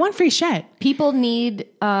 I want free shit. People need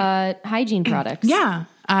hygiene products. Yeah.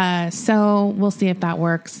 So we'll see if that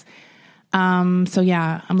works. So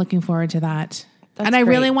yeah, I'm looking forward to that. That's and I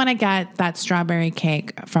really great. want to get that strawberry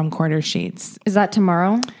cake from Quarter Sheets. Is that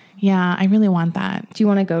tomorrow? Yeah, I really want that. Do you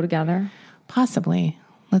want to go together? Possibly.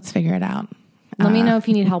 Let's figure it out. Let me know if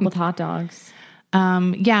you need help with hot dogs.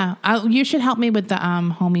 Yeah, you should help me with the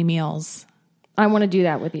homie meals. I want to do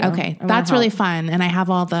that with you. Okay, I wanna that's really help. fun, and I have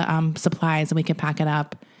all the supplies, and we can pack it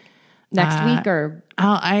up Next week or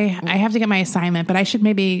I have to get my assignment, but I should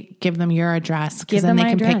maybe give them your address Give because then them they my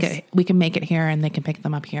can pick address. it. We can make it here, and they can pick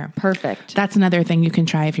them up here. perfect. That's another thing you can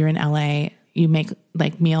try if you're in LA. You make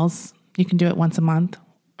like meals. You can do it once a month,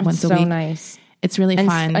 once a so week. nice. It's really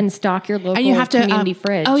fun. And stock your local And you have to community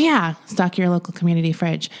fridge. Oh yeah, stock your local community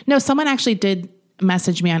fridge. No, someone actually did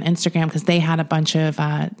message me on Instagram because they had a bunch of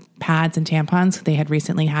pads and tampons. They had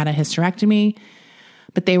recently had a hysterectomy,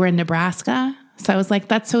 but they were in Nebraska. So I was like,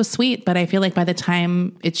 that's so sweet. But I feel like by the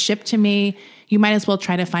time it's shipped to me, you might as well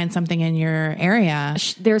try to find something in your area.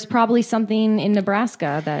 There's probably something in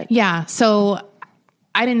Nebraska that Yeah. So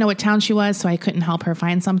I didn't know what town she was, so I couldn't help her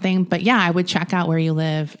find something. But yeah, I would check out where you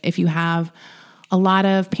live. If you have a lot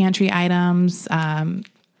of pantry items,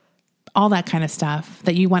 all that kind of stuff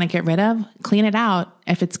that you want to get rid of, clean it out.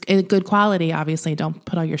 If it's good quality, obviously don't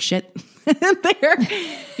put all your shit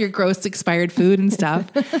your gross expired food and stuff.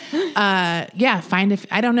 Find if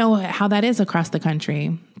I don't know how that is across the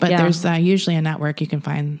country, but there's usually a network you can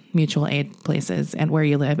find mutual aid places and where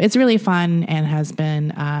you live. It's really fun and has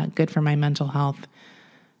been good for my mental health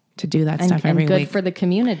to do that stuff every week. And good for the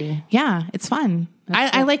community. Yeah, it's fun.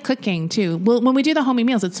 I like cooking too. Well, when we do the homey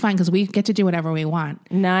meals, it's fun because we get to do whatever we want.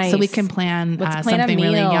 Nice. So we can plan something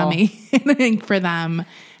really yummy for them.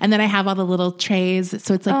 And then I have all the little trays,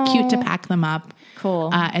 so it's like cute to pack them up.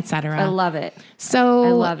 Cool. Etc. I love it. So I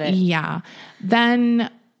love it. Yeah. Then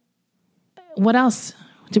what else?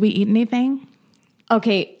 Did we eat anything?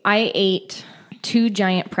 Okay, I ate 2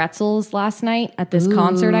 giant pretzels last night at this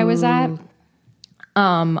concert I was at.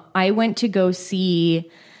 I went to go see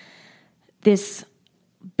this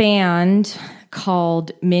band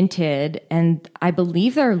called Minted, and I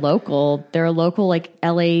believe they're local. They're a local like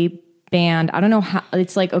LA band. I don't know how.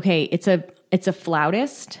 It's like, okay, it's a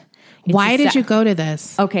flautist. Why did you go to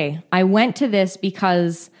this? Okay, I went to this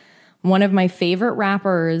because one of my favorite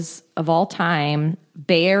rappers of all time,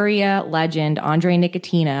 Bay Area legend Andre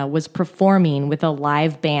Nickatina, was performing with a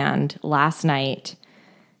live band last night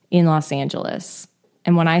in Los Angeles.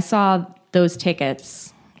 And when I saw those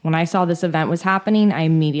tickets, when I saw this event was happening, I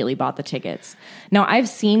immediately bought the tickets. Now, I've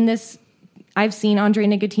seen Andre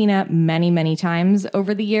Nickatina many, many times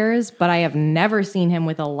over the years, but I have never seen him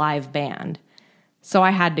with a live band. So I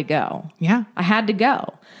had to go. Yeah. I had to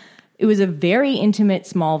go. It was a very intimate,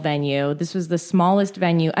 small venue. This was the smallest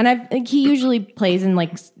venue. And he usually plays in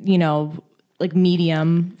like, you know, like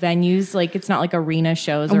medium venues. Like it's not like arena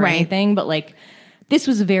shows or anything, but like this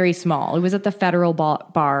was very small. It was at the Federal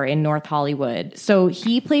Bar in North Hollywood. So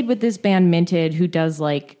he played with this band Minted, who does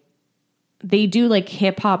like, they do like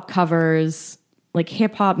hip hop covers, like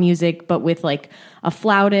hip hop music, but with like a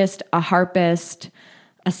flautist, a harpist,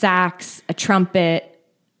 a sax, a trumpet,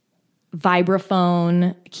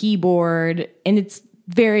 vibraphone, keyboard, and it's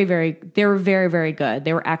they were very, very good.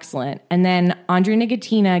 They were excellent. And then Andre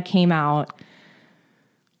Nickatina came out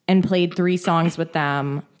and played 3 songs with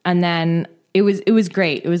them. And then it was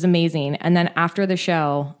great. It was amazing. And then after the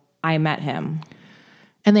show, I met him.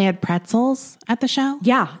 And they had pretzels at the show?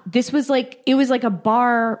 Yeah. This was like, it was like a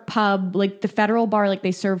bar pub, like the Federal Bar, like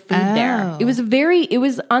they serve food there. It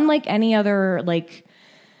was unlike any other, like,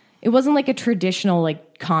 it wasn't like a traditional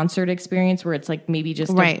like concert experience where it's like maybe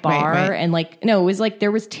just a bar and like, no, it was like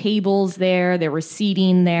there was tables there was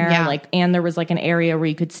seating there, like, and there was like an area where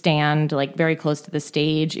you could stand like very close to the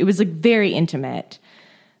stage. It was like very intimate.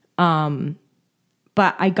 But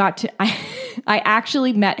I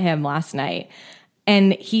actually met him last night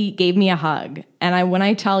and he gave me a hug. And when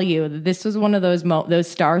I tell you that this was one of those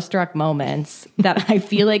starstruck moments that I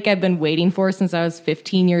feel like I've been waiting for since I was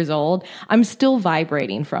 15 years old, I'm still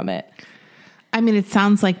vibrating from it. I mean, it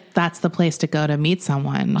sounds like that's the place to go to meet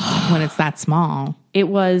someone when it's that small. He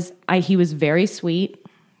was very sweet.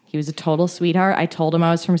 He was a total sweetheart. I told him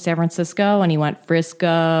I was from San Francisco and he went,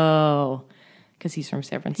 Frisco, because he's from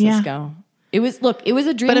San Francisco. Yeah. It was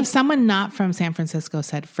a dream. But if someone not from San Francisco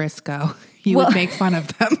said Frisco, you would make fun of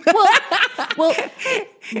them. well,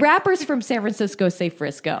 rappers from San Francisco say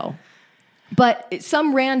Frisco. But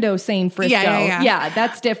some rando saying Frisco, yeah,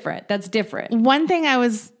 that's different. That's different. One thing I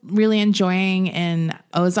was really enjoying in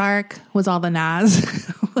Ozark was all the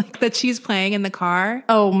Nas, like that she's playing in the car.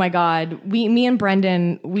 Oh my God. Me and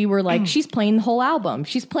Brendan, we were like, she's playing the whole album.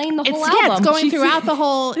 She's playing the whole album. Yeah, it's going throughout the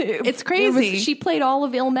whole, it's crazy. She played all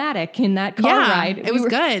of Illmatic in that car ride. It was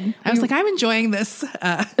good. I was like, I'm enjoying this.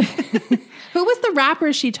 Who was the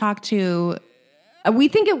rapper she talked to? I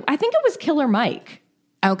think it was Killer Mike.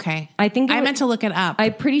 Okay. I meant to look it up.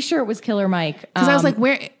 I'm pretty sure it was Killer Mike. Because I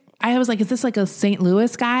was like, is this like a St.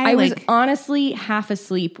 Louis guy? I was honestly half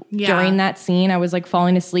asleep during that scene. I was like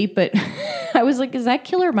falling asleep, but I was like, is that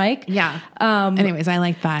Killer Mike? Yeah. Anyways, I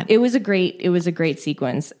like that. It was a great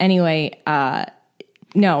sequence. Anyway,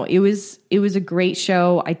 no, it was a great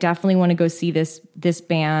show. I definitely want to go see this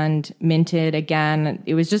band Minted again.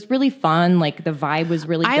 It was just really fun. Like the vibe was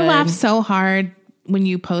really good. I laughed so hard when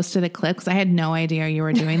you posted a clip because I had no idea you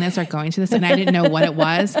were doing this or going to this, and I didn't know what it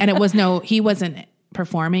was. And he wasn't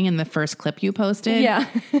performing in the first clip you posted. Yeah.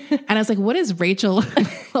 And I was like, what is Rachel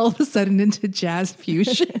all of a sudden into jazz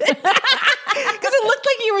fusion? Because it looked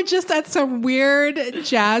like you were just at some weird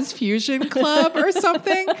jazz fusion club or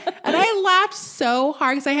something. And I laughed so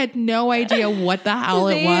hard because I had no idea what the hell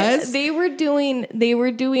it was. They were doing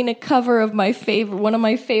a cover of one of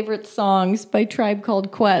my favorite songs by Tribe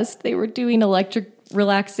Called Quest. They were doing Electric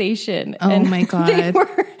relaxation. Oh my God.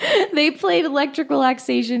 They played electric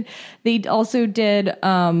relaxation. They also did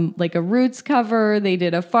like a Roots cover. They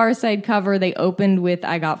did a Far Side cover. They opened with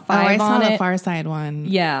I Got Five I on saw it. the Far Side one.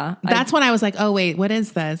 Yeah. That's when I was like, oh wait, what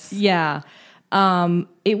is this? Yeah.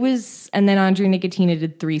 It was, and then Andre Nicotina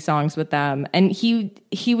did 3 songs with them, and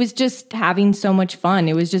he was just having so much fun.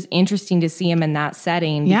 It was just interesting to see him in that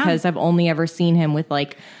setting because I've only ever seen him with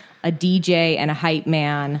like a DJ and a hype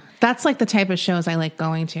man. That's like the type of shows I like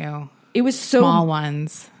going to. It was so small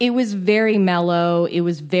ones. It was very mellow. It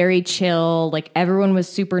was very chill. Like everyone was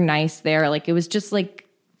super nice there. Like it was just like,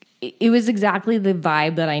 it was exactly the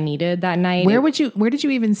vibe that I needed that night. Where did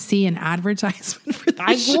you even see an advertisement for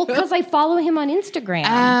that show? Because I follow him on Instagram.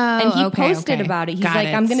 And he posted about it. He's like,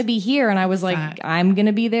 I'm going to be here. And I was like, I'm going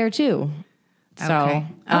to be there too. So,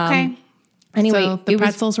 okay. Anyway, so the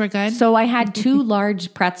pretzels were good? So I had 2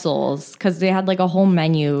 large pretzels because they had like a whole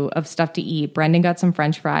menu of stuff to eat. Brendan got some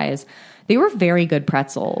French fries. They were very good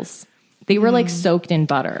pretzels. They were like soaked in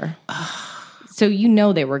butter. So you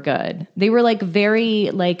know they were good. They were like very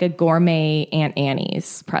like a gourmet Aunt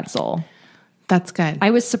Annie's pretzel. That's good. I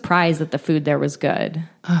was surprised that the food there was good.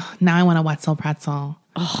 Now I want a Wetzel pretzel.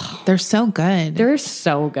 They're so good. They're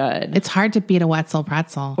so good. It's hard to beat a Wetzel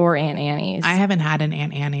pretzel. Or Aunt Annie's. I haven't had an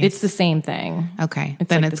Aunt Annie's. It's the same thing. Okay. It's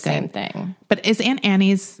then like it's the good. same thing. But is Aunt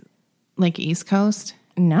Annie's like East Coast?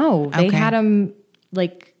 No, they Okay. had them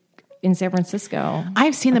like in San Francisco.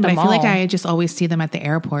 I've seen them, at but the I feel like mall. I just always see them at the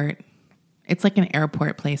airport. It's like an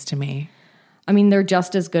airport place to me. I mean, they're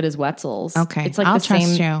just as good as Wetzel's. Okay, it's like I'll the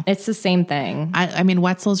trust same. you. It's the same thing, I mean,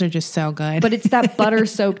 Wetzel's are just so good. but it's that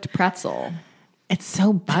butter-soaked pretzel. it's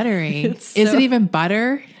so buttery. It's Is so- it even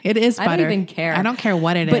butter? It is butter. I don't even care. I don't care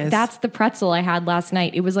what it is. But that's the pretzel I had last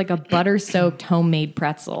night. It was like a butter-soaked homemade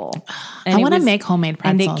pretzel. And I it want to was- make homemade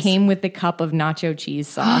pretzels. And it came with the cup of nacho cheese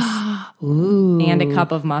sauce. And a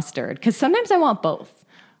cup of mustard. Because sometimes I want both.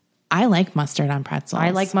 I like mustard on pretzels.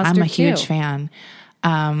 I like mustard I'm a huge too. fan.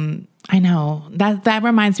 I know that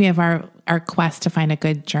reminds me of our quest to find a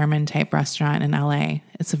good German type restaurant in LA.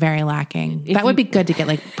 It's very lacking. That would be good to get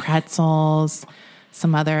like pretzels,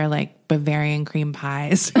 some other like Bavarian cream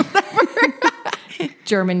pies,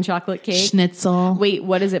 German chocolate cake. schnitzel. Wait,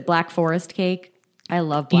 what is it? Black Forest cake? I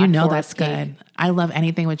love Black you know Forest that's cake. good. I love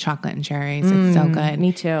anything with chocolate and cherries. It's so good.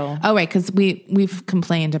 Me too. Oh, right, because we've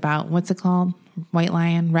complained about what's it called? White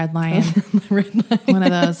lion, red lion, one of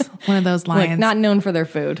those lions. Look, not known for their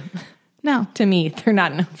food. No, To me, they're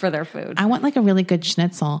not known for their food. I want like a really good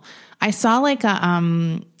schnitzel. I saw like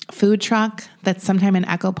a food truck that's sometime in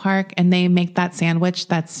Echo Park, and they make that sandwich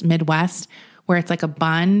that's Midwest, where it's like a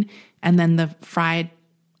bun and then the fried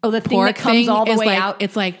Oh, the thing pork that comes thing all the is way like, out.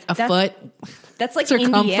 It's like a That's- foot. That's like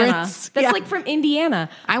circumference. Indiana. That's Yeah. like from Indiana.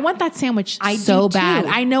 I want that sandwich I so do, too. bad.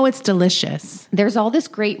 I know it's delicious. There's all this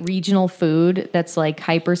great regional food that's like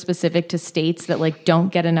hyper specific to states that like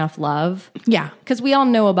don't get enough love. Yeah. Because we all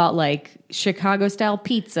know about like Chicago style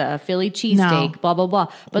pizza, Philly cheesesteak, No. blah, blah, blah.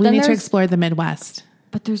 But We then need to there's, explore the Midwest.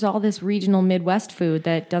 but there's all this regional Midwest food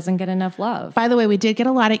that doesn't get enough love. By the way, we did get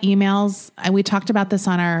a lot of emails. And we talked about this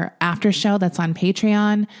on our after show that's on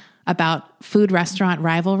Patreon about food restaurant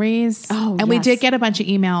rivalries. Oh, and we yes. did get a bunch of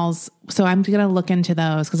emails. So I'm going to look into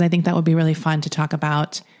those because I think that would be really fun to talk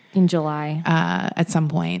about In July. at some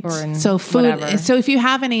point. Or in so food. whatever. So if you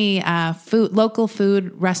have any local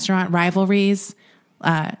food restaurant rivalries,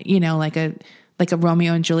 like a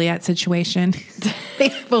Romeo and Juliet situation, they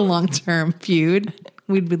have a long-term feud.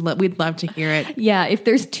 We'd love to hear it. Yeah, if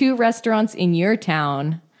there's 2 restaurants in your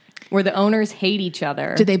town where the owners hate each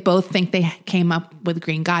other. Do they both think they came up with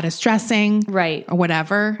green goddess dressing? Right. Or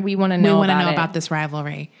whatever? We wanna know about it. about this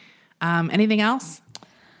rivalry. Anything else?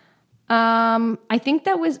 I think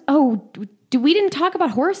that was, we didn't talk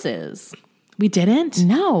about horses. We didn't?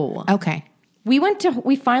 No. Okay.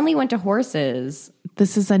 We finally went to Horses.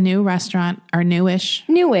 This is a new restaurant, or newish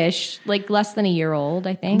Newish, like less than a year old,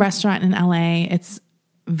 I think. restaurant in LA. It's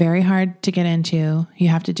very hard to get into. You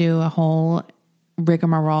have to do a whole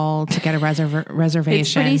rigmarole to get a reservation.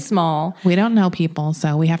 It's pretty small, We don't know people,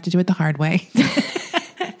 so we have to do it the hard way.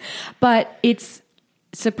 but it's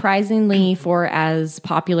surprisingly, for as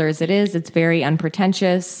popular as it is, it's very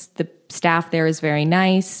unpretentious. The staff there is very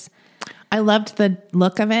nice. I loved the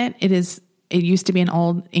look of it. It used to be an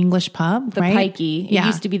old English pub, The right? Pikey. Yeah. It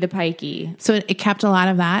used to be the Pikey. So it kept a lot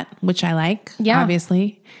of that, which I like, Yeah.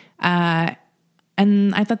 obviously.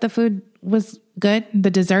 And I thought the food was good.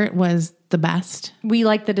 The dessert was the best. We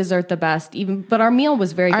like the dessert the best, but our meal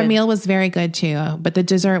was very Our good. meal was very good too, but the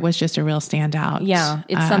dessert was just a real standout. Yeah,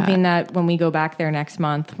 it's something that when we go back there next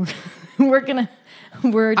month, we're gonna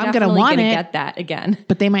We're I'm definitely want going to it, get that again.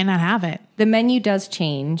 but they might not have it. The menu does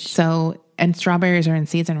change. So, and strawberries are in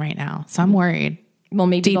season right now. So I'm worried. Well,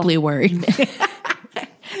 maybe Deeply worried.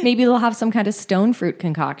 maybe they'll have some kind of stone fruit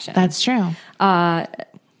concoction. That's true.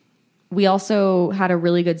 We also had a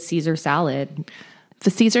really good Caesar salad.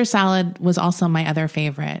 The Caesar salad was also my other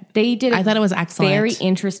favorite. They did. I thought it was excellent. Very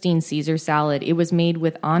interesting Caesar salad. It was made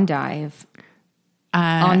with endive.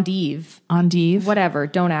 Endive. Whatever.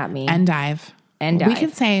 Don't at me. Endive. Endive. We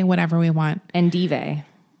can say whatever we want. Endive.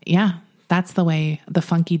 Yeah, that's the way. The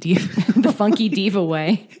funky diva. The funky diva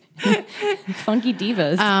way. Funky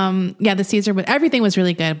divas. Yeah, the Caesar. Everything was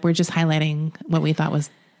really good. We're just highlighting what we thought was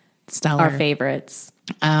stellar. Our favorites.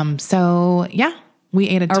 So yeah, we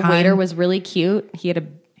ate a ton. Our waiter was really cute.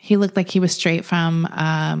 He looked like he was straight from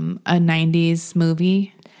a 90s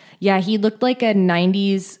movie. Yeah, he looked like a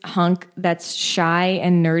 90s hunk that's shy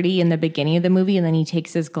and nerdy in the beginning of the movie, and then he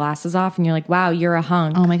takes his glasses off, and you're like, wow, you're a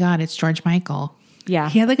hunk. Oh my God, it's George Michael. Yeah.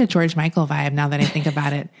 He had like a George Michael vibe now that I think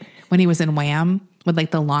about it. When he was in Wham with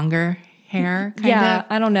like the longer hair. Yeah,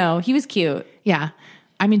 I don't know. He was cute. Yeah.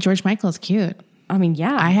 I mean, George Michael's cute. I mean,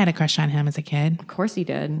 yeah. I had a crush on him as a kid. Of course he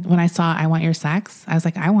did. When I saw I Want Your Sex, I was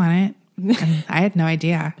like, I want it. And I had no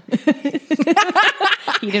idea.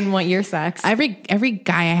 He didn't want your sex. Every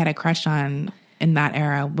guy I had a crush on in that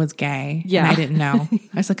era was gay. Yeah. And I didn't know.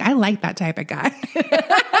 I was like, I like that type of guy.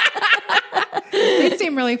 They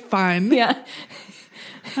seem really fun. Yeah.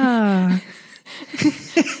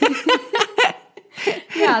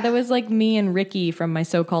 Yeah, that was like me and Ricky from My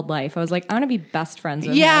So-Called Life. I was like, I want to be best friends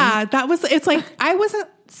with him. It's like, I wasn't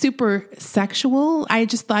super sexual. I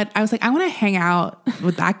just thought, I was like, I want to hang out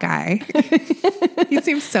with that guy. He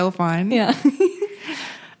seems so fun. Yeah.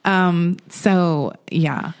 So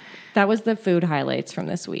yeah. That was the food highlights from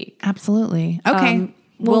this week. Absolutely. Okay.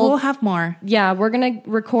 We'll have more. Yeah, we're going to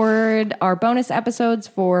record our bonus episodes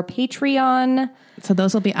for Patreon. So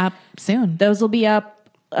those will be up soon. Those will be up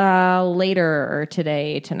later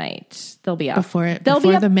tonight. They'll be up. Before be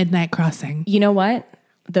up. the midnight crossing. You know what?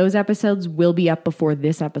 Those episodes will be up before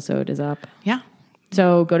this episode is up. Yeah.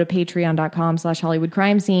 So go to patreon.com/Hollywood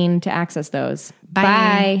Crime Scene to access those.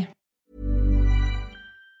 Bye.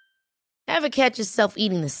 Ever catch yourself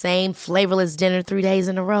eating the same flavorless dinner 3 days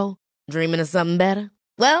in a row? Dreaming of something better?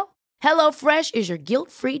 Well, HelloFresh is your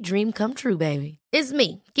guilt-free dream come true, baby. It's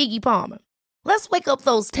me, Keke Palmer. Let's wake up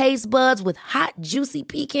those taste buds with hot, juicy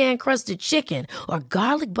pecan-crusted chicken or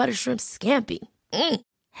garlic butter shrimp scampi.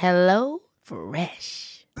 Hello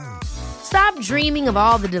Fresh. Stop dreaming of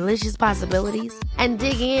all the delicious possibilities and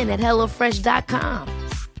dig in at HelloFresh.com.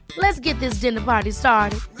 Let's get this dinner party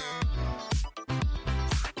started.